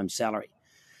full-time salary.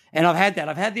 And I've had that.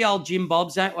 I've had the old Jim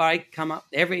Bobs, don't worry, come up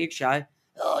every show.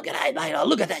 Oh, g'day, mate. Oh,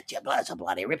 look at that. It's a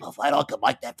bloody rip-off, mate. I could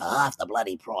make that for half the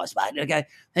bloody price, mate. And I go,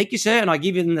 thank you, sir. And I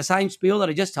give them the same spiel that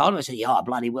I just told him. I said, yeah, I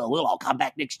bloody will. I'll come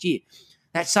back next year.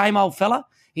 That same old fella,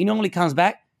 he normally comes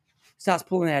back, starts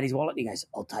pulling out his wallet and he goes,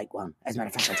 I'll take one. As a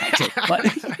matter of fact, I'll take two. But,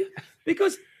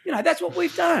 because, that's what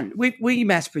we've done. We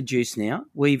mass produce now.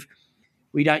 We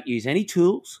don't use any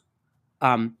tools.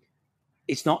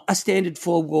 It's not a standard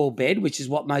 4-wall bed, which is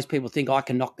what most people think. I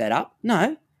can knock that up.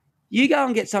 No. You go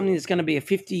and get something that's going to be a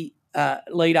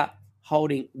 50-litre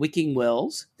holding wicking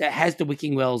wells that has the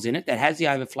wicking wells in it, that has the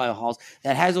overflow holes,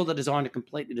 that has all the design to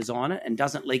completely design it and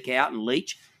doesn't leak out and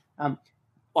leach. I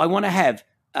want to have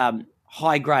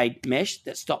high-grade mesh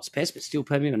that stops pests but still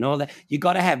permeable and all that. You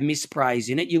got to have mist sprays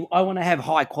in it. I want to have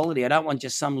high quality. I don't want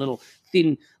just some little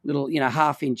thin,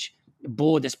 half-inch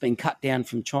board that's been cut down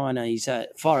from Chinese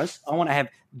forest. I want to have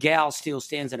Gal steel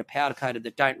stands that are powder-coated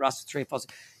that don't rust for 3 or 4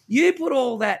 seconds. You put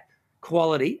all that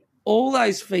quality, all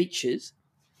those features,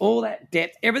 all that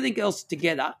depth, everything else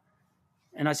together,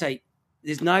 and I say,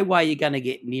 there's no way you're going to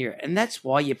get near it. And that's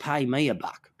why you pay me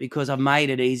 $1, because I've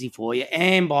made it easy for you.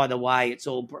 And by the way, it's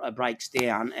all breaks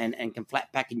down and can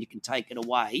flat pack and you can take it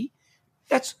away.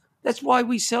 That's why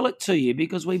we sell it to you,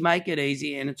 because we make it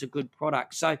easy and it's a good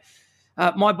product. So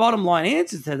My bottom line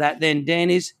answer to that then, Dan,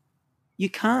 is you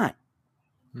can't.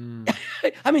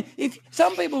 I mean, if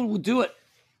some people will do it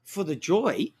for the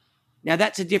joy, now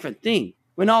that's a different thing.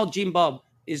 When old Jim Bob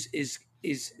is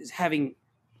having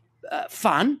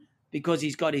fun because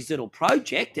he's got his little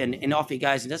project and off he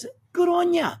goes and does it, good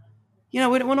on you. You know,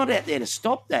 we're not out there to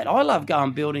stop that. I love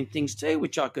going building things too,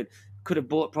 which I could have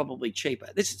bought probably cheaper.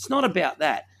 It's not about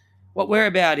that. What we're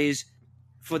about is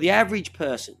for the average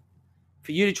person,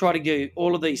 for you to try to do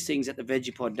all of these things that the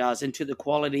Vegepod does, and to the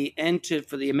quality and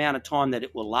for the amount of time that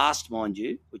it will last, mind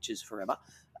you, which is forever,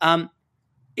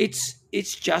 it's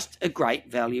just a great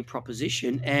value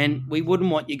proposition, and we wouldn't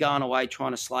want you going away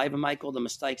trying to slave and make all the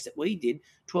mistakes that we did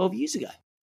 12 years ago.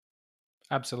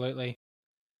 Absolutely.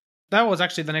 That was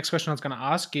actually the next question I was going to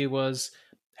ask you was,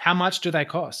 how much do they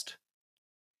cost?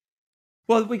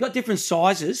 Well, we got different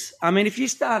sizes. I mean, if you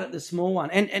start at the small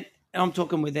one, and I'm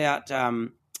talking without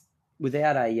the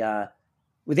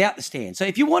stand. So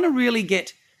if you want to really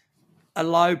get a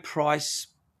low price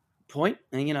point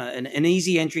and, you know, an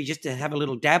easy entry just to have a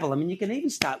little dabble, I mean, you can even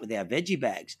start with our veggie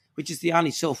bags, which is the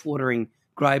only self-watering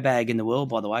grow bag in the world,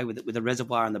 by the way, with a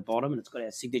reservoir on the bottom, and it's got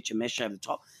our signature mesh over the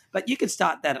top. But you can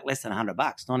start that at less than $100,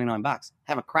 $99.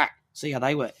 Have a crack, see how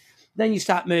they work. Then you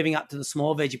start moving up to the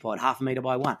small Vegepod, 0.5 meter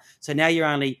by 1. So now you're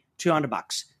only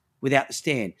 $200 without the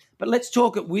stand. But let's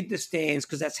talk it with the stands,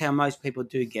 because that's how most people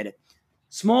do get it.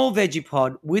 Small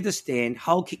Vegepod with a stand,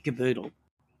 whole kit caboodle,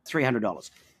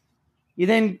 $300. You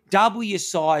then double your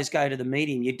size, go to the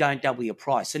medium, you don't double your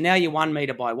price. So now your 1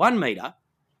 meter by 1 meter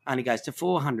only goes to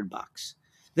 $400.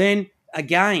 Then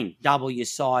again, double your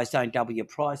size, don't double your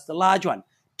price. The large one,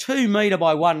 2 meter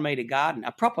by 1 meter garden,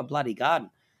 a proper bloody garden,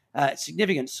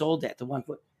 significant soil depth of 1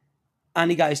 foot,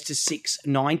 only goes to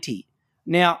 $690.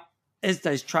 Now, as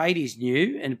those tradies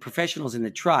knew and professionals in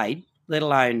the trade, let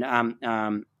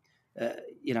alone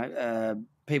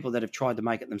people that have tried to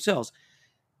make it themselves,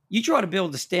 you try to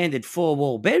build a standard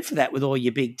 4-wall bed for that with all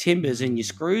your big timbers and your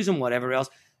screws and whatever else.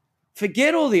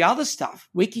 Forget all the other stuff,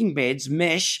 wicking beds,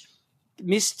 mesh,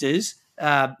 misters,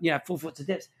 4 foot of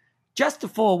depth. Just the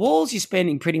 4 walls, you're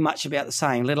spending pretty much about the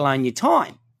same, let alone your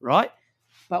time, right?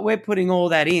 But we're putting all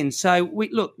that in. So,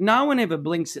 look, no one ever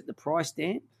blinks at the price,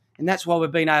 Dan, and that's why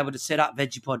we've been able to set up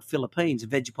Vegepod Philippines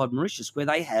and Vegepod Mauritius, where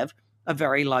they have a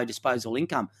very low disposal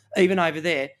income. Even over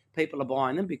there, people are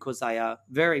buying them because they are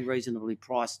very reasonably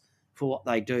priced for what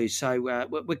they do. So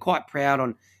we're quite proud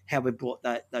on how we brought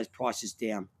those prices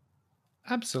down.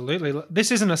 Absolutely.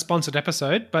 This isn't a sponsored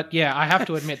episode, but yeah, I have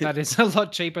to admit that is a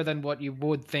lot cheaper than what you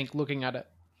would think looking at it.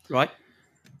 Right.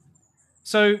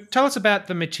 So tell us about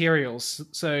the materials.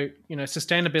 So,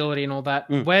 sustainability and all that.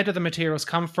 Where do the materials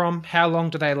come from? How long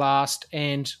do they last?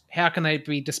 And how can they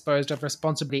be disposed of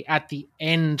responsibly at the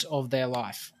end of their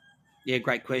life? Yeah,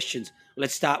 great questions.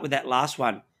 Let's start with that last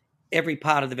one. Every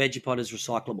part of the Vegepod is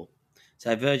recyclable.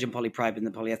 So virgin polypropylene and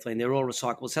the polyethylene, they're all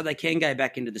recyclable. So they can go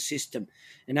back into the system.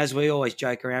 And as we always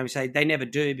joke around, we say they never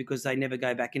do because they never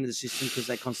go back into the system because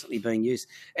they're constantly being used.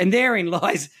 And therein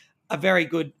lies a very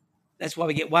good, that's why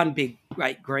we get one big,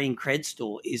 great green cred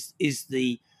store is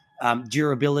the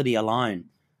durability alone.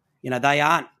 They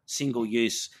aren't single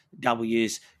use, double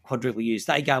use, quadruple use.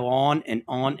 They go on and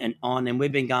on and on. And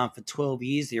we've been going for 12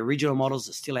 years. The original models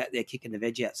are still out there kicking the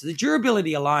veg out. So the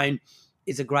durability alone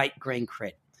is a great green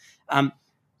cred.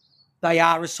 They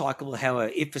are recyclable,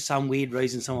 however, if for some weird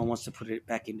reason someone wants to put it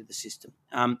back into the system.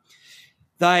 And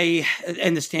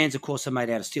the stands, of course, are made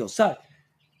out of steel. So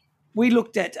we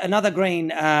looked at another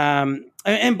green,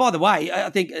 and by the way, I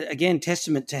think, again,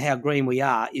 testament to how green we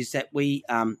are is that we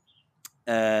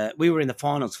were in the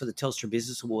finals for the Telstra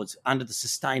Business Awards under the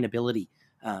sustainability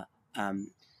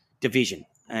division.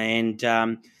 And,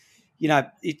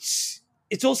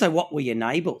 it's also what we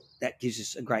enable that gives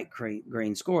us a great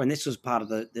green score. And this was part of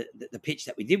the pitch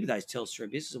that we did with those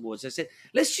Telstra Business Awards. I said,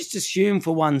 let's just assume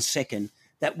for 1 second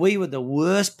that we were the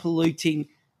worst polluting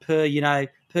per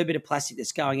bit of plastic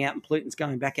that's going out and pollutants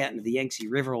going back out into the Yangtze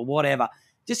River or whatever.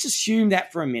 Just assume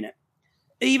that for a minute.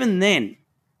 Even then,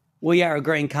 we are a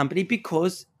green company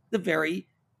because the very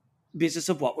business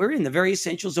of what we're in, the very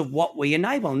essentials of what we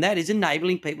enable, and that is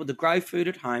enabling people to grow food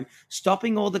at home,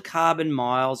 stopping all the carbon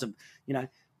miles of,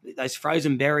 those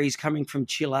frozen berries coming from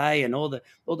Chile and all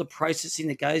the processing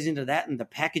that goes into that, and the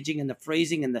packaging and the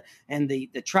freezing and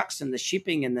the trucks and the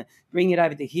shipping and the bringing it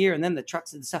over to here and then the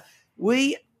trucks and the stuff.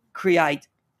 We create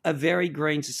a very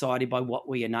green society by what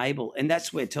we enable, and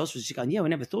that's where Telstra's just going, yeah, we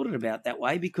never thought it about that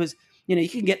way because you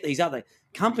can get these other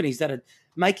companies that are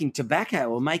making tobacco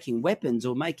or making weapons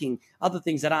or making other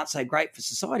things that aren't so great for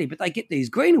society, but they get these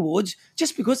green awards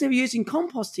just because they're using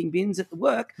composting bins at the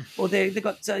work, or they've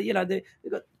got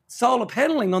solar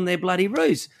paneling on their bloody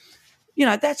roofs. You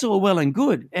know, that's all well and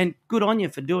good on you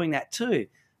for doing that too.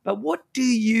 But what do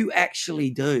you actually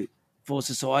do for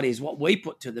society is what we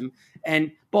put to them.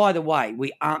 And by the way,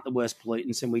 we aren't the worst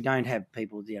pollutants, and we don't have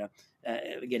people,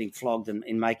 getting flogged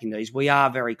in making these. We are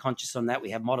very conscious on that. We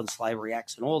have Modern Slavery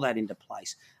Acts and all that into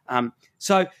place.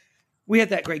 So we have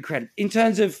that great credit. In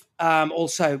terms of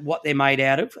also what they're made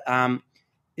out of,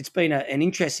 it's been an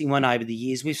interesting one over the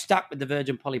years. We've stuck with the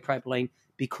virgin polypropylene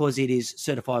because it is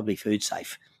certifiably food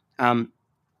safe.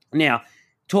 Now,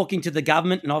 talking to the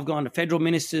government, and I've gone to federal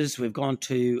ministers, we've gone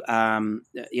to,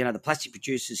 the plastic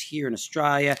producers here in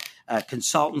Australia,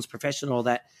 consultants, professional, all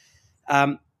that.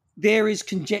 There is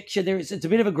conjecture. It's a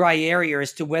bit of a grey area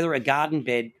as to whether a garden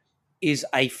bed is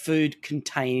a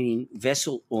food-containing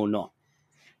vessel or not.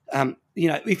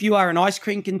 If you are an ice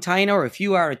cream container, or if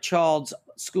you are a child's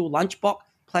school lunchbox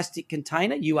plastic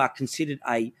container, you are considered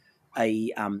a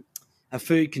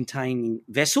food-containing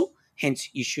vessel. Hence,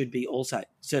 you should be also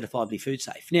certifiably food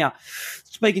safe. Now,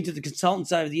 speaking to the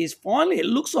consultants over the years, finally, it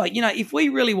looks like, if we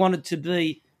really wanted to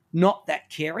be not that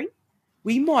caring,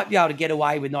 we might be able to get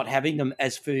away with not having them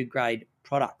as food-grade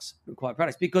products, required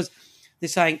products, because they're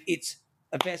saying it's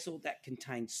a vessel that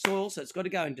contains soil, so it's got to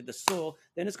go into the soil,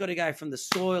 then it's got to go from the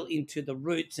soil into the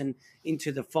roots and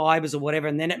into the fibres or whatever,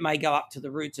 and then it may go up to the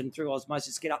roots and through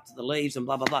osmosis get up to the leaves and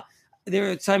blah, blah, blah.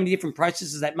 There are so many different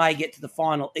processes that may get to the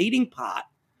final eating part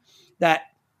that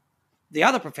the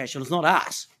other professionals, not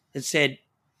us, has said,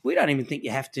 we don't even think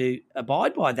you have to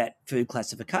abide by that food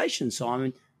classification,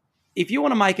 Simon. If you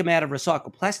want to make them out of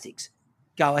recycled plastics,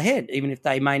 go ahead, even if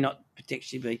they may not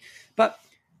potentially be. But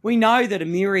we know that a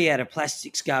myriad of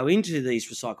plastics go into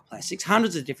these recycled plastics,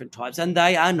 hundreds of different types, and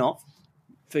they are not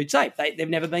food safe. They've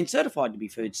never been certified to be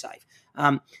food safe.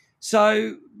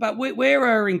 But we're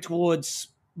erring towards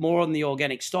more on the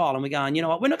organic style, and we're going, you know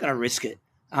what, we're not going to risk it.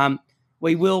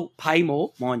 We will pay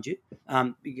more, mind you,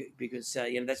 because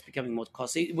that's becoming more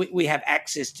costly. We have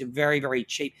access to very, very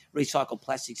cheap recycled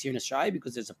plastics here in Australia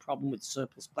because there's a problem with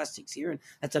surplus plastics here, and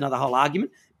that's another whole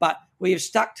argument. But we have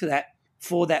stuck to that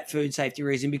for that food safety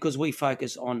reason because we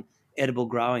focus on edible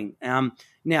growing.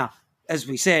 Now, as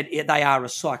we said, they are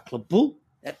recyclable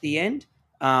at the end,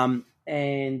 and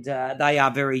they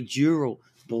are very durable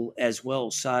as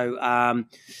well. So,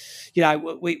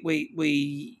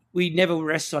 we never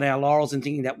rest on our laurels and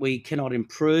thinking that we cannot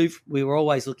improve. We were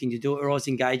always looking to do it. We're always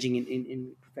engaging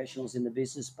in professionals in the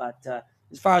business. But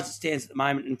as far as it stands at the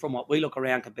moment, and from what we look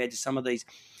around compared to some of these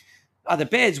other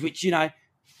beds, which,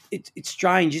 it's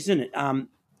strange, isn't it?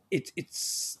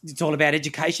 It's all about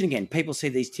education again. People see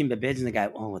these timber beds and they go,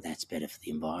 oh, well, that's better for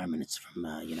the environment. It's from,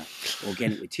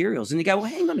 organic materials. And they go, well,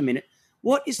 hang on a minute.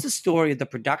 What is the story of the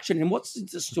production, and what's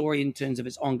the story in terms of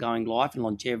its ongoing life and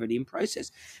longevity and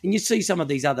process? And you see some of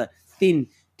these other thin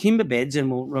timber beds, and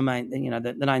will remain,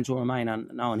 the names will remain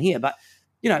unknown here, but,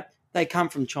 they come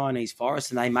from Chinese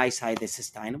forests, and they may say they're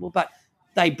sustainable, but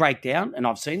they break down, and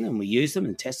I've seen them. We use them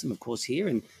and test them, of course, here,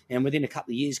 and within a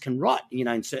couple of years can rot,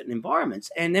 in certain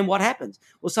environments. And then what happens?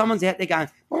 Well, someone's out there going,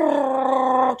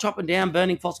 chopping down,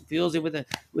 burning fossil fuels with a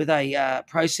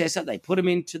processor. They put them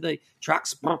into the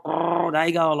trucks.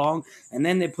 They go along, and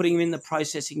then they're putting them in the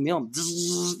processing mill.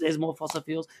 There's more fossil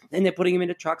fuels. Then they're putting them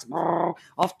into trucks.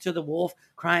 Off to the wharf,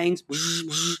 cranes.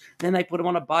 Then they put them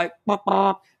on a boat,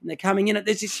 and they're coming in. And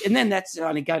then that's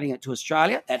only going to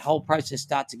Australia. That whole process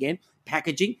starts again.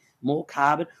 Packaging, more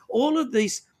carbon, all of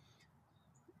these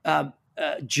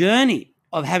journey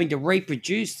of having to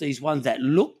reproduce these ones that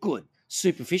look good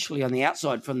superficially on the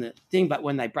outside from the thing, but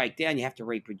when they break down, you have to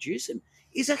reproduce them,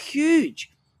 is a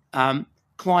huge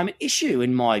climate issue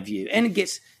in my view. And it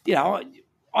gets, I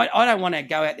don't want to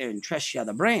go out there and trash the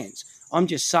other brands. I'm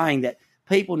just saying that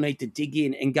people need to dig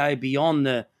in and go beyond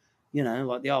the,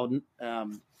 like the old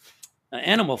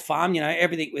Animal Farm,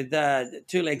 everything with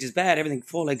 2 legs is bad, everything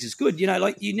 4 legs is good.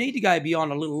 You need to go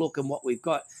beyond a little look at what we've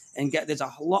got and there's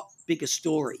a lot bigger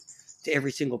story to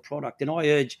every single product. And I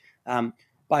urge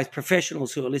both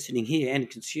professionals who are listening here and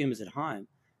consumers at home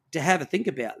to have a think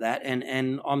about that.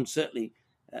 And I'm certainly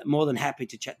more than happy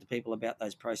to chat to people about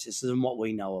those processes and what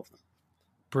we know of them.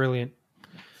 Brilliant.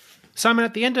 Simon,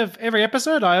 at the end of every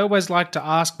episode, I always like to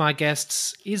ask my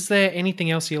guests, is there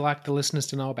anything else you'd like the listeners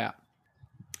to know about?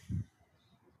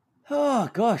 Oh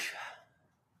gosh,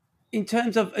 in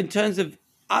terms of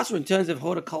us, or in terms of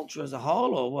horticulture as a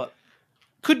whole, or what?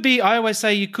 Could be. I always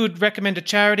say you could recommend a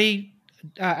charity,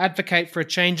 advocate for a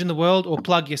change in the world, or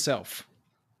plug yourself.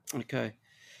 Okay.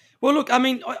 Well, look, I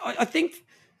mean, I think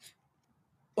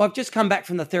I've just come back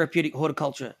from the Therapeutic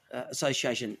Horticulture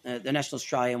Association, the National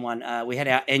Australian one. We had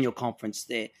our annual conference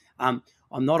there. I'm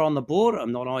not on the board.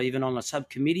 I'm not even on a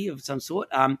subcommittee of some sort.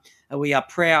 We are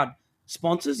proud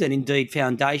sponsors and indeed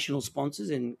foundational sponsors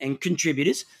and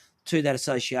contributors to that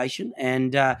association.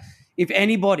 And if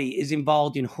anybody is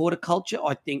involved in horticulture,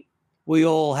 I think we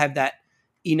all have that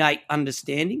innate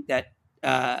understanding that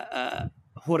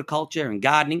horticulture and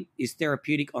gardening is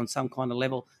therapeutic on some kind of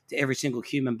level to every single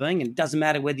human being. And it doesn't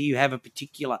matter whether you have a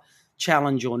particular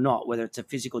challenge or not, whether it's a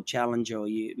physical challenge or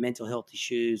you mental health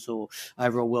issues or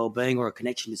overall well-being or a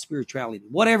connection to spirituality,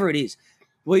 whatever it is,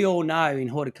 we all know in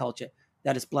horticulture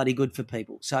that it's bloody good for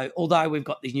people. So although we've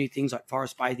got these new things like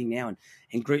forest bathing now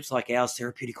and groups like ours,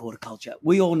 therapeutic horticulture,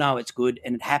 we all know it's good,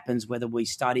 and it happens whether we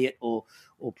study it or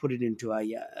put it into a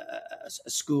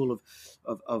school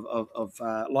of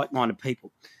like-minded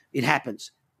people. It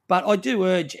happens. But I do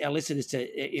urge our listeners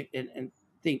to and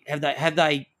think: have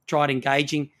they tried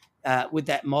engaging with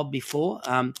that mob before?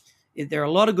 There are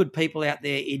a lot of good people out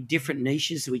there in different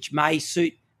niches, which may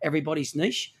suit everybody's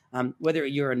niche. Whether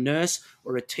you're a nurse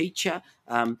or a teacher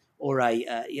or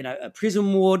a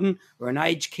prison warden or an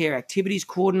aged care activities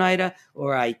coordinator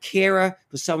or a carer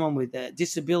for someone with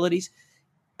disabilities,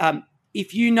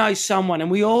 if you know someone, and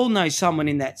we all know someone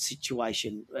in that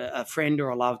situation, a friend or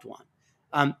a loved one,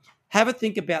 have a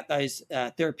think about those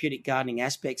therapeutic gardening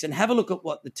aspects and have a look at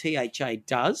what the THA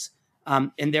does.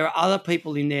 And there are other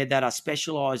people in there that are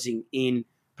specialising in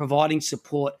providing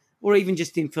support or even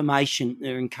just information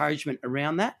or encouragement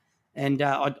around that. And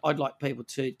I'd like people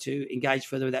to engage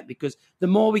further with that, because the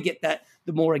more we get that,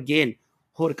 the more, again,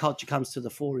 horticulture comes to the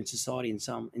fore in society in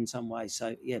some ways.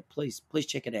 So, yeah, please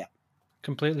check it out.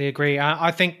 Completely agree.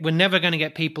 I think we're never going to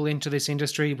get people into this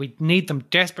industry. We need them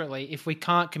desperately if we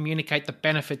can't communicate the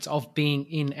benefits of being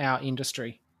in our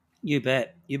industry. You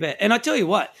bet. And I tell you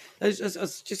what, I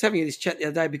was just having this chat the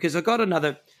other day because I got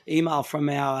another email from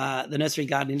our the Nursery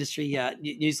Garden Industry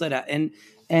newsletter,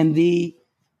 and the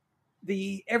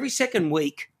every second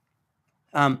week,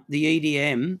 the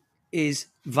EDM is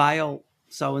Vale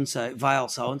so and so,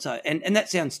 and that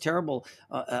sounds terrible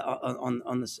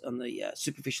on the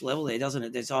superficial level there, doesn't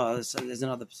it? There's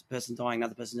another person dying,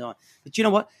 but you know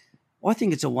what? I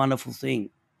think it's a wonderful thing.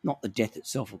 Not the death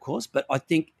itself, of course, but I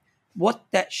think what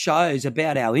that shows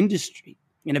about our industry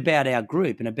and about our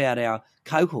group and about our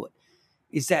cohort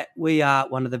is that we are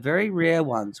one of the very rare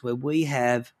ones where we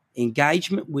have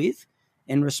engagement with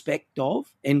and respect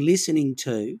of and listening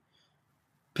to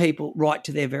people right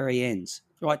to their very ends,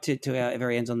 right to our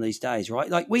very ends on these days, right?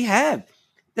 Like we have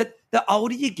that. The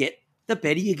older you get, the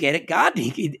better you get at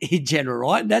gardening in general,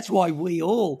 right? And that's why we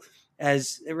all,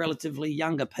 as relatively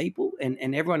younger people and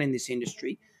everyone in this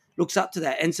industry, looks up to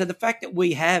that. And so the fact that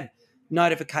we have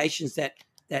notifications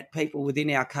that people within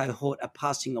our cohort are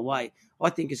passing away, I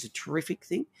think is a terrific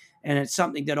thing. And it's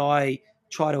something that I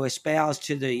try to espouse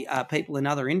to the people in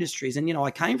other industries. And,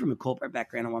 I came from a corporate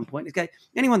background at one point. Okay,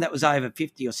 anyone that was over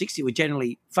 50 or 60 were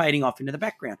generally fading off into the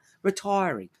background,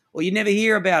 retiring, or you never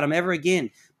hear about them ever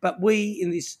again. But we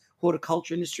in this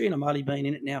horticulture industry, and I've only been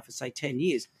in it now for, say, 10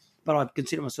 years, but I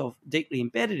consider myself deeply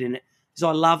embedded in it, is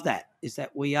I love that, is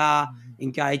that we are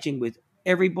engaging with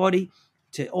everybody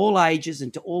to all ages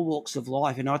and to all walks of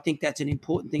life. And I think that's an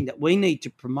important thing that we need to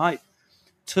promote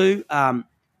to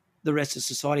the rest of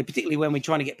society, particularly when we're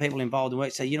trying to get people involved in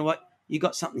work. So, you know what, you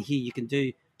got something here you can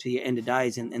do to your end of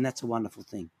days, and that's a wonderful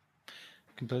thing.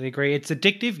 Completely agree. It's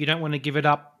addictive. You don't want to give it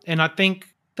up. And I think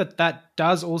that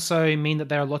does also mean that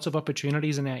there are lots of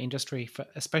opportunities in our industry,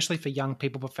 especially for young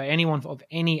people, but for anyone of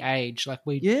any age. Like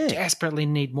we desperately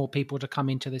need more people to come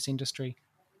into this industry.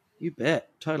 You bet.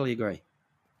 Totally agree.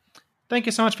 Thank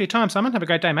you so much for your time, Simon. Have a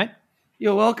great day, mate.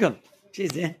 You're welcome.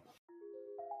 Cheers, Dan.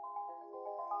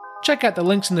 Check out the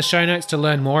links in the show notes to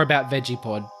learn more about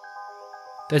VeggiePod.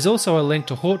 There's also a link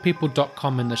to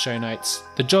hortpeople.com in the show notes,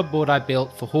 the job board I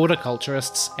built for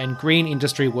horticulturists and green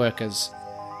industry workers.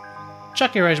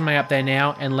 Chuck your resume up there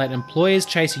now and let employers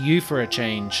chase you for a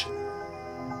change.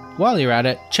 While you're at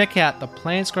it, check out the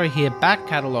Plants Grow Here back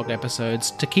catalogue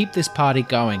episodes to keep this party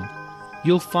going.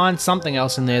 You'll find something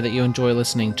else in there that you enjoy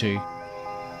listening to.